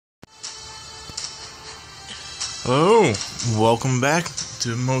Hello, welcome back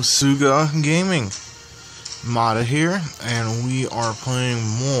to Mosuga Gaming. Mata here, and we are playing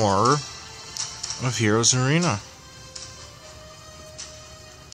more of Heroes Arena.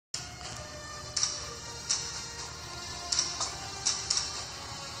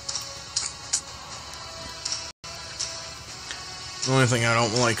 The only thing I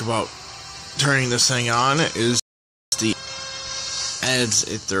don't like about turning this thing on is the ads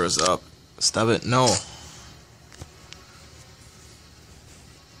it throws up. Stop it, no.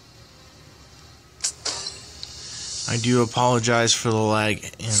 I do apologize for the lag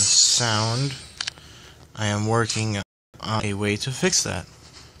in sound. I am working on a way to fix that.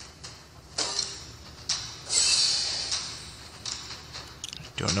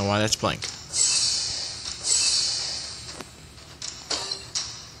 Don't know why that's blank.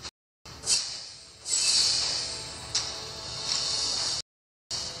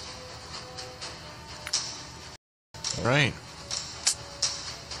 Right.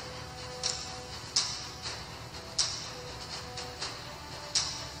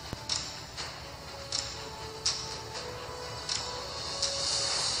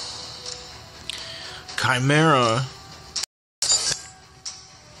 Chimera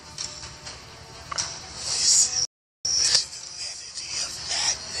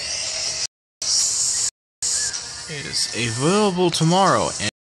is available tomorrow, and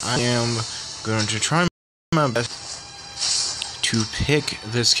I am going to try my best to pick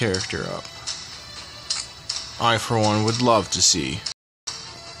this character up. I, for one, would love to see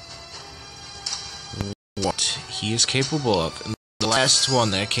what he is capable of. And the last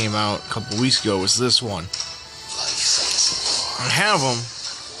one that came out a couple weeks ago was this one. I have them.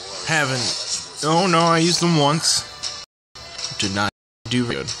 Haven't. Oh no, I used them once. Did not do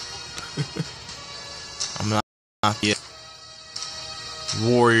very good. I'm not the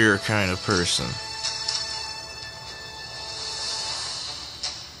warrior kind of person.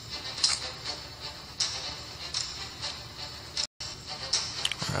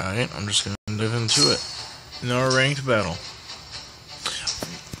 Alright, I'm just gonna dive into it. No ranked battle.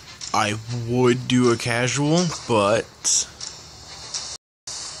 I would do a casual, but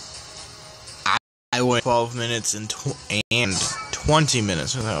I went 12 minutes and 20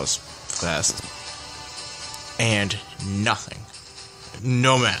 minutes. That was fast. And nothing.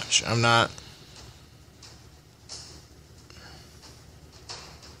 No match. I'm not.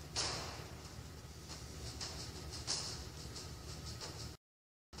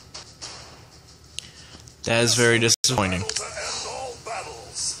 That is very disappointing.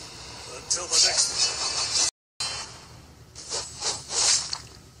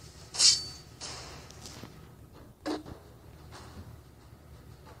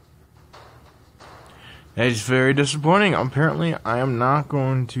 That is very disappointing. Apparently, I am not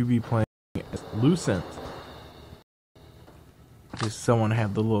going to be playing as Lucent. Because someone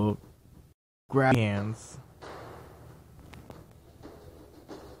had the little grab hands.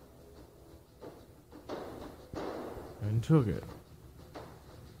 And took it.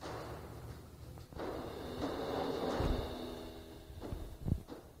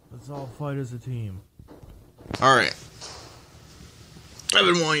 Let's all fight as a team. Alright. I've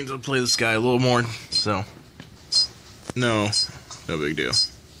been wanting to play this guy a little more, so no big deal.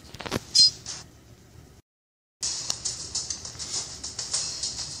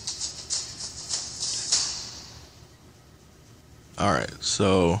 Alright,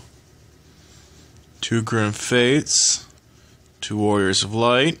 so 2 Grim Fates, 2 Warriors of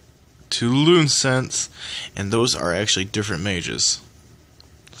Light, 2 Lucents, and those are actually different mages.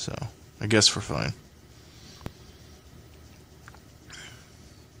 So, I guess we're fine.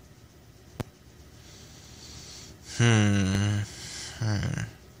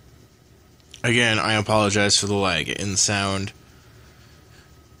 Again, I apologize for the lag in sound.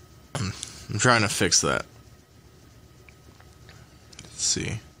 I'm trying to fix that. Let's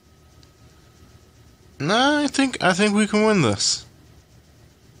see. No, I think we can win this.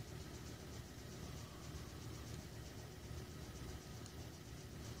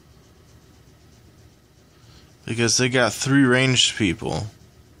 Because they got 3 ranged people.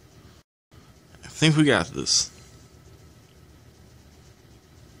 I think we got this.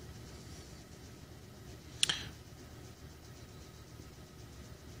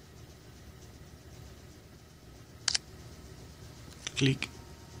 Click.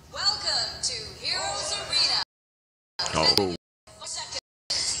 Welcome to Heroes Arena. Oh.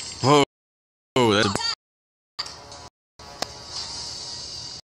 Whoa. Whoa, that's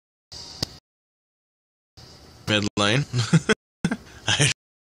mid lane. I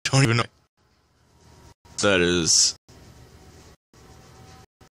don't even know. That is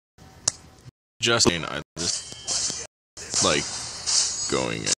just I just like,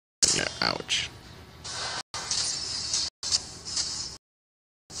 going in. Yeah, ouch.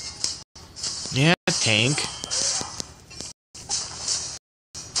 Yeah, tank.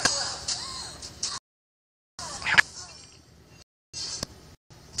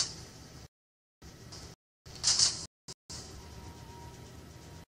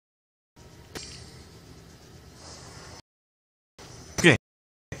 Okay.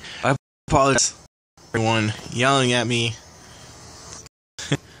 I apologize for everyone yelling at me.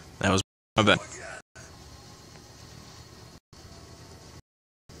 That was my bad.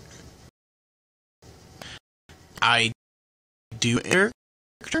 I do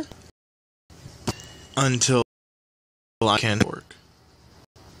character until I can work.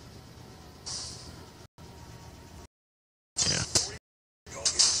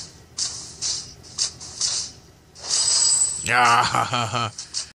 Yeah. Ah,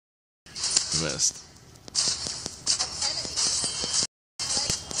 missed.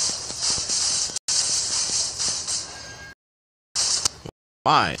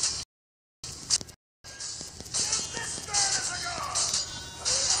 Why?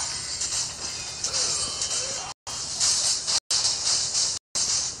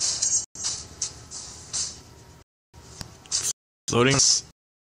 Loading.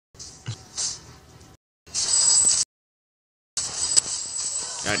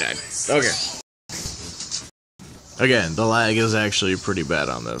 I died. Okay. Again, the lag is actually pretty bad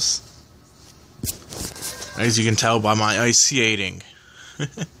on this. As you can tell by my ice skating.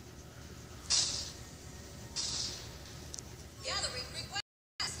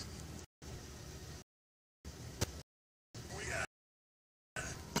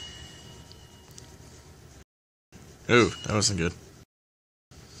 Ooh, that wasn't good.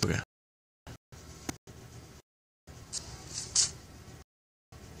 Okay.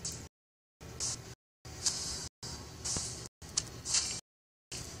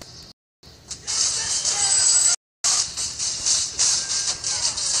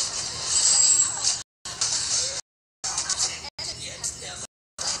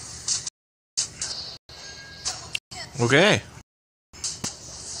 Okay.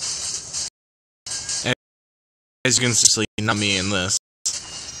 As you can see, not me in this.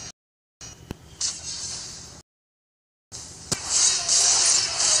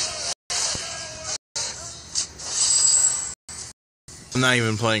 I'm not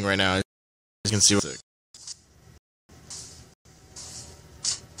even playing right now. As you can see what's sick.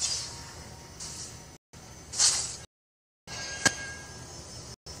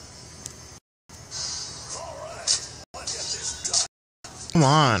 Come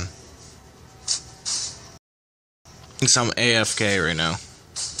on. I think I'm AFK right now.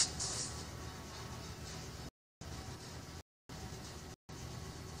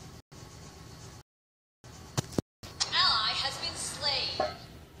 Ally has been slain.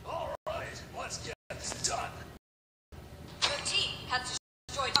 All right, let's get this done. Your team has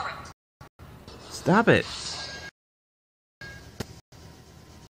destroyed turret. Stop it.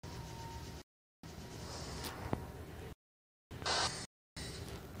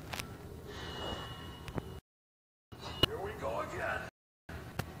 Here we go again.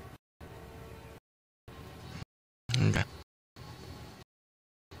 Okay.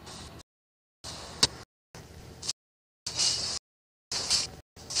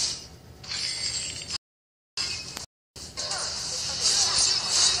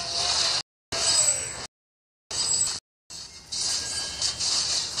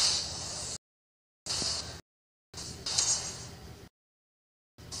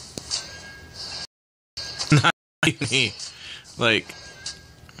 Not me. Like.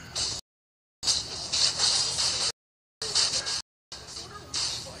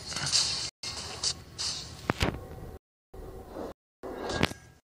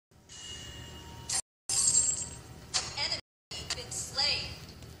 Enemy been slain.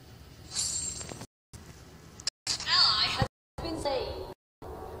 Ally has been slain.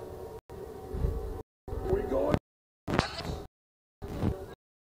 Here we go.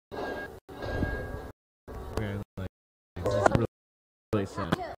 Really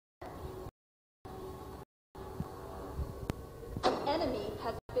sad. An enemy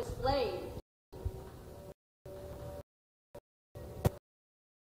has been slain.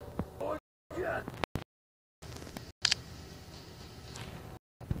 Again.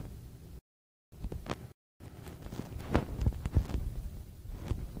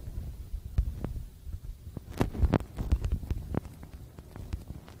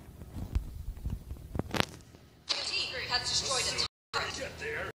 Your team has destroyed a turret. Get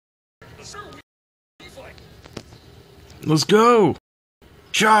there. The sir we fight. Let's go!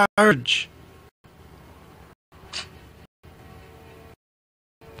 Charge!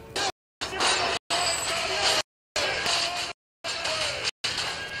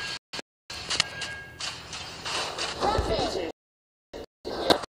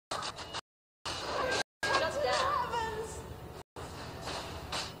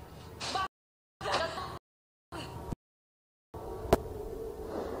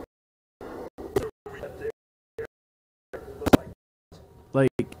 Like,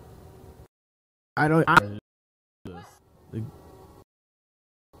 I don't. Like,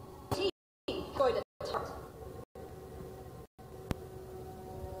 Destroyed a turret.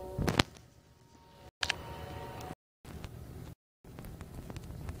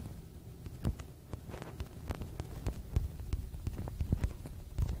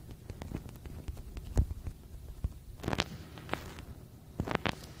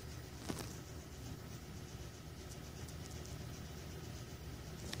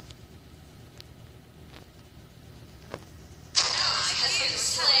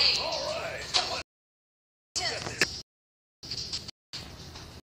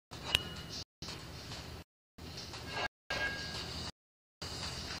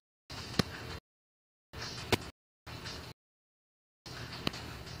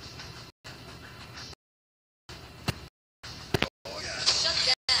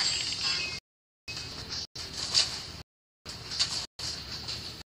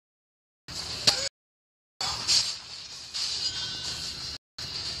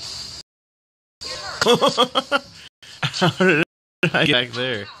 how did I get back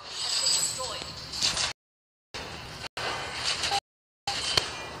there?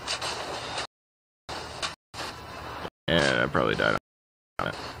 Yeah, I probably died on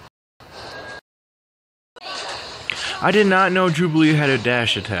it. I did not know Jubilee had a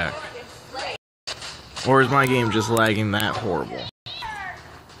dash attack. Or is my game just lagging that horrible?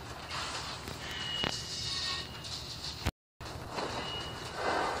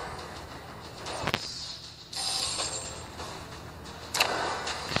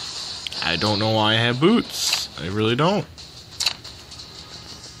 I don't know why I have boots. I really don't.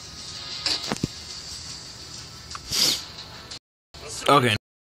 Okay.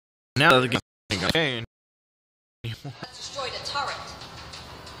 Now the game. Okay. Destroyed a turret.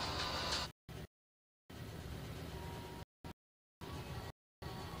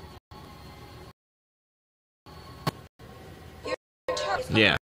 Your turret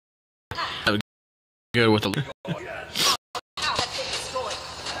Yeah. Good with the. has been destroyed.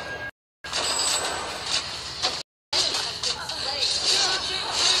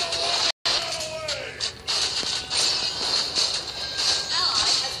 Ally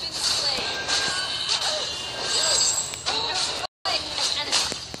has been slain.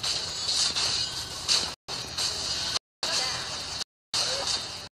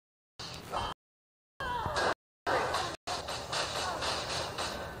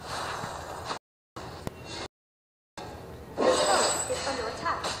 Is under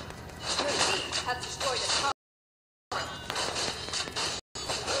attack. Your team has destroyed a turret.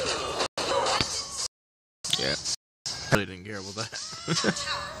 Yeah. Really didn't care about that.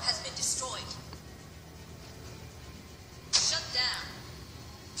 Tower has been destroyed. Shut down.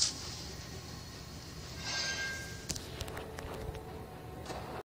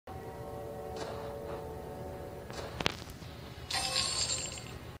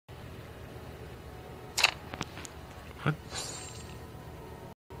 What?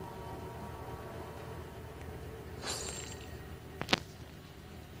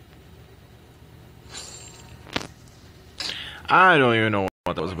 I don't even know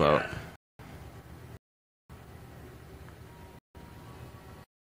what that was about.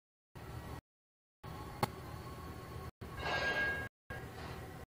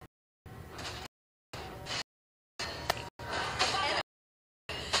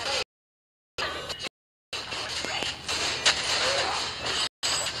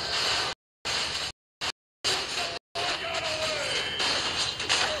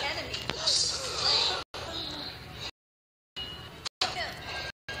 Enemy slain.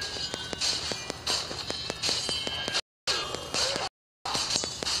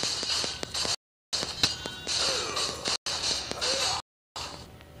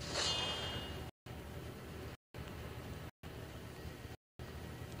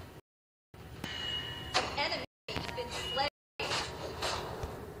 Enemy has been slain.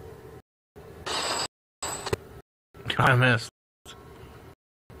 I missed.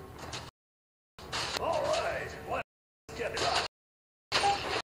 All right, let's get it on.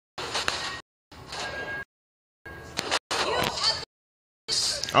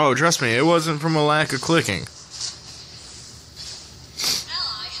 Oh, trust me, it wasn't from a lack of clicking.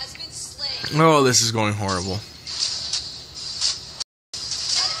 Ally has been slain. Oh, this is going horrible.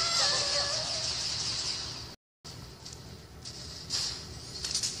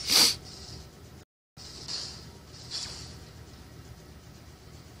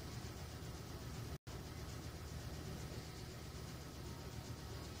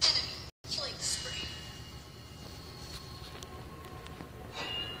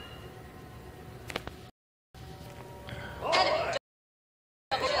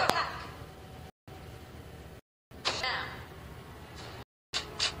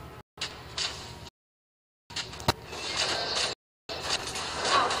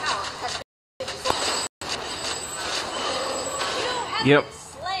 Yep.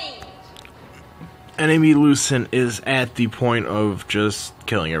 Slain. Enemy Lucent is at the point of just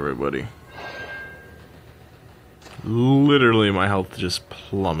killing everybody. Literally, my health just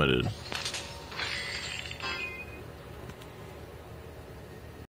plummeted.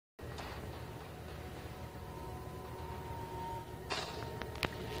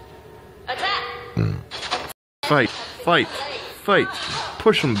 Attack. Fight, fight, fight.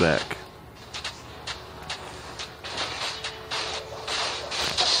 Push him back.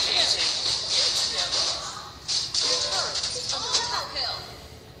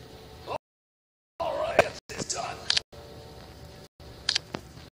 Alright, it's done.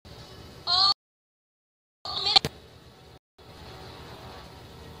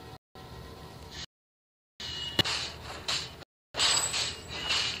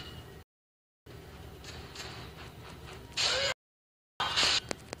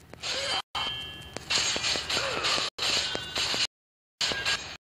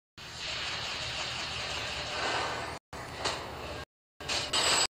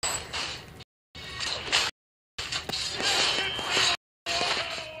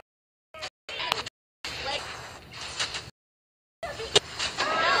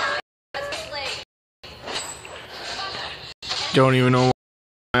 Don't even know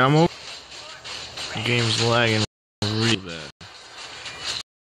why I'm over. The game's lagging really bad.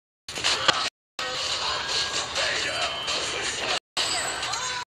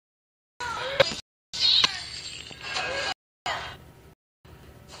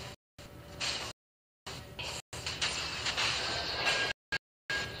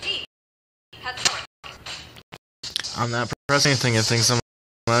 I'm not pressing anything. I think some.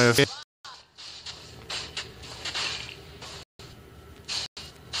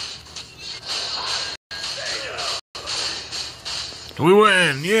 We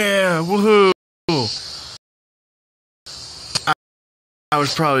win! Yeah! Woohoo! I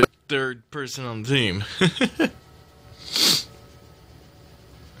was probably the third person on the team.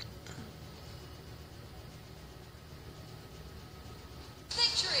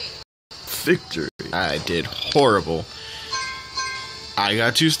 Victory! I did horrible. I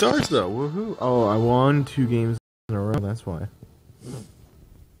got 2 stars though. Woohoo! Oh, I won 2 games in a row. That's why.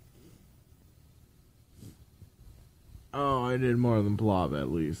 Oh, I did more than Blob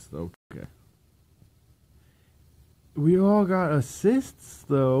at least. Okay. We all got assists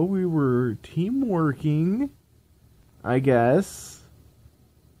though. We were teamworking, I guess.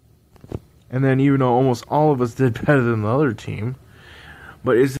 And then even though almost all of us did better than the other team,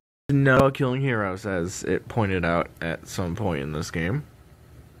 but it's not about killing heroes as it pointed out at some point in this game.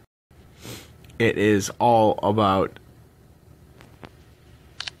 It is all about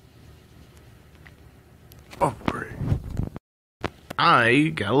upgrade.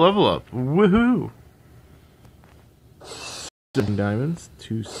 I got a level up. Woohoo! 7 diamonds,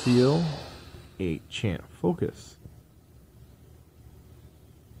 2 seal, 8 chant focus.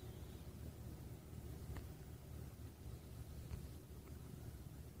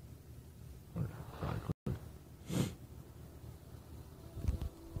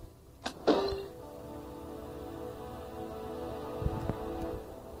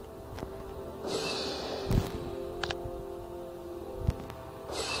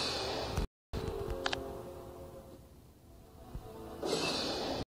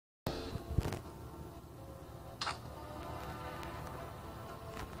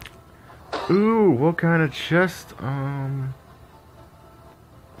 Ooh, what kind of chest?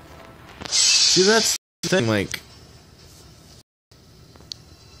 See, that's the thing, like,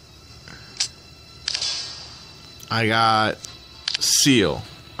 I got seal.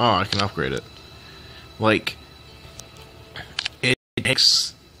 Oh, I can upgrade it. Like, it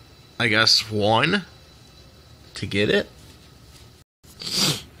takes, I guess, 1 to get it.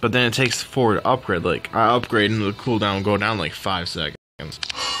 But then it takes 4 to upgrade. Like, I upgrade and the cooldown will go down like 5 seconds.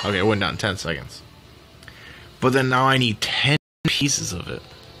 Okay, it went down 10 seconds. But then now I need 10 pieces of it.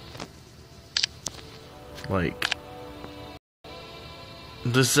 Like,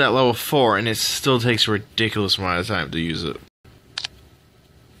 this is at level 4, and it still takes a ridiculous amount of time to use it.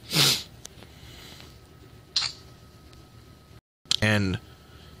 And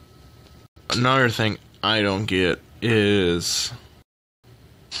another thing I don't get is...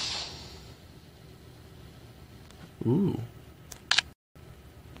 Ooh.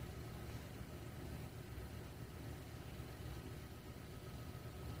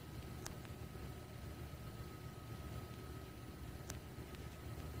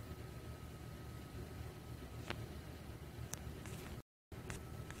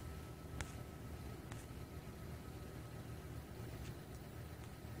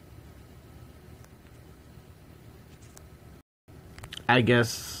 I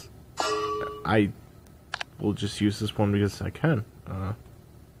guess I will just use this one because I can.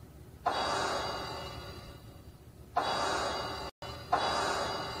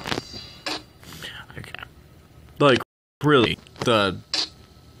 Like, really, the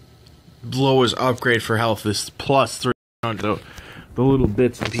lowest upgrade for health is plus 300. The little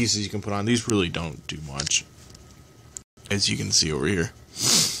bits and pieces you can put on, these really don't do much. As you can see over here.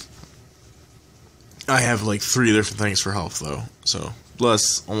 I have like 3 different things for health, though. So,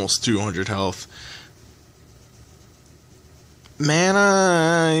 plus almost 200 health.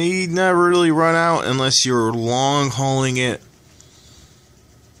 Mana, you never really run out unless you're long hauling it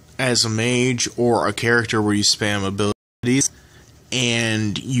as a mage or a character where you spam abilities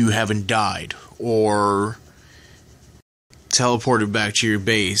and you haven't died or teleported back to your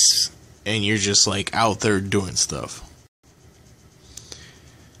base and you're just like out there doing stuff.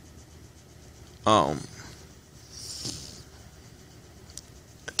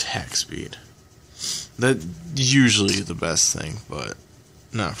 Attack speed. That's usually the best thing, but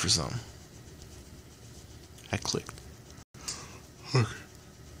not for some. I clicked. Okay.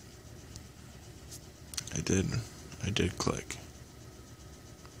 I did click.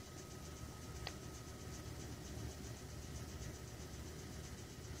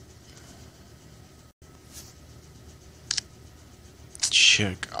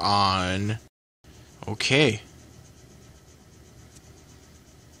 Check on. Okay.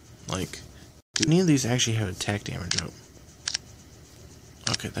 Like, do any of these actually have attack damage up?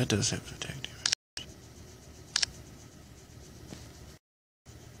 Okay, that does have attack damage.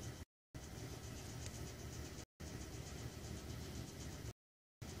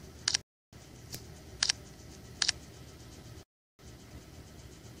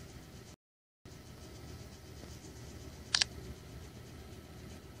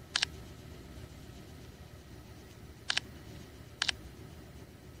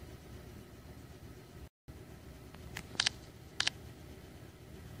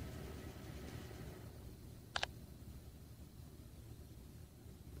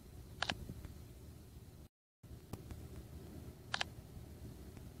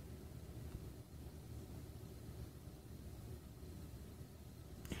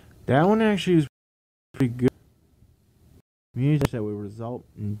 That one actually is pretty good. Music that will result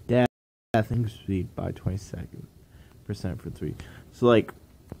in death speed by 22% for 3. So, like,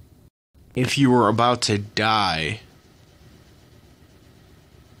 if you were about to die,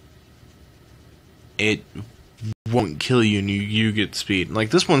 it won't kill you and you get speed.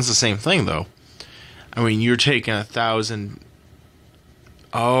 Like, this one's the same thing, though. I mean, you're taking 1,000.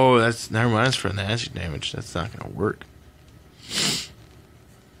 Oh, that's never mind. That's for magic damage. That's not gonna work.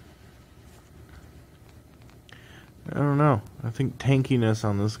 I don't know. I think tankiness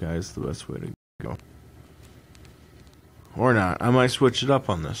on this guy is the best way to go. Or not. I might switch it up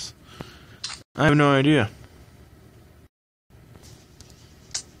on this. I have no idea.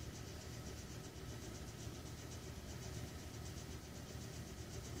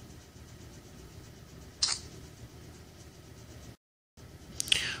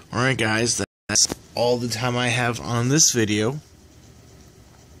 Alright guys, that's all the time I have on this video.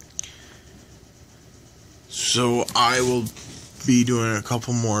 So I will be doing a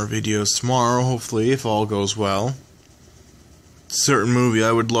couple more videos tomorrow, hopefully, if all goes well. Certain movie,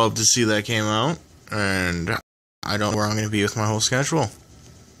 I would love to see that came out, and I don't know where I'm going to be with my whole schedule.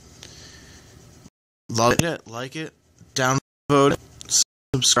 Love it, like it, downvote it,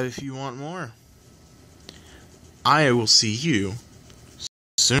 subscribe if you want more. I will see you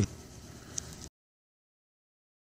soon.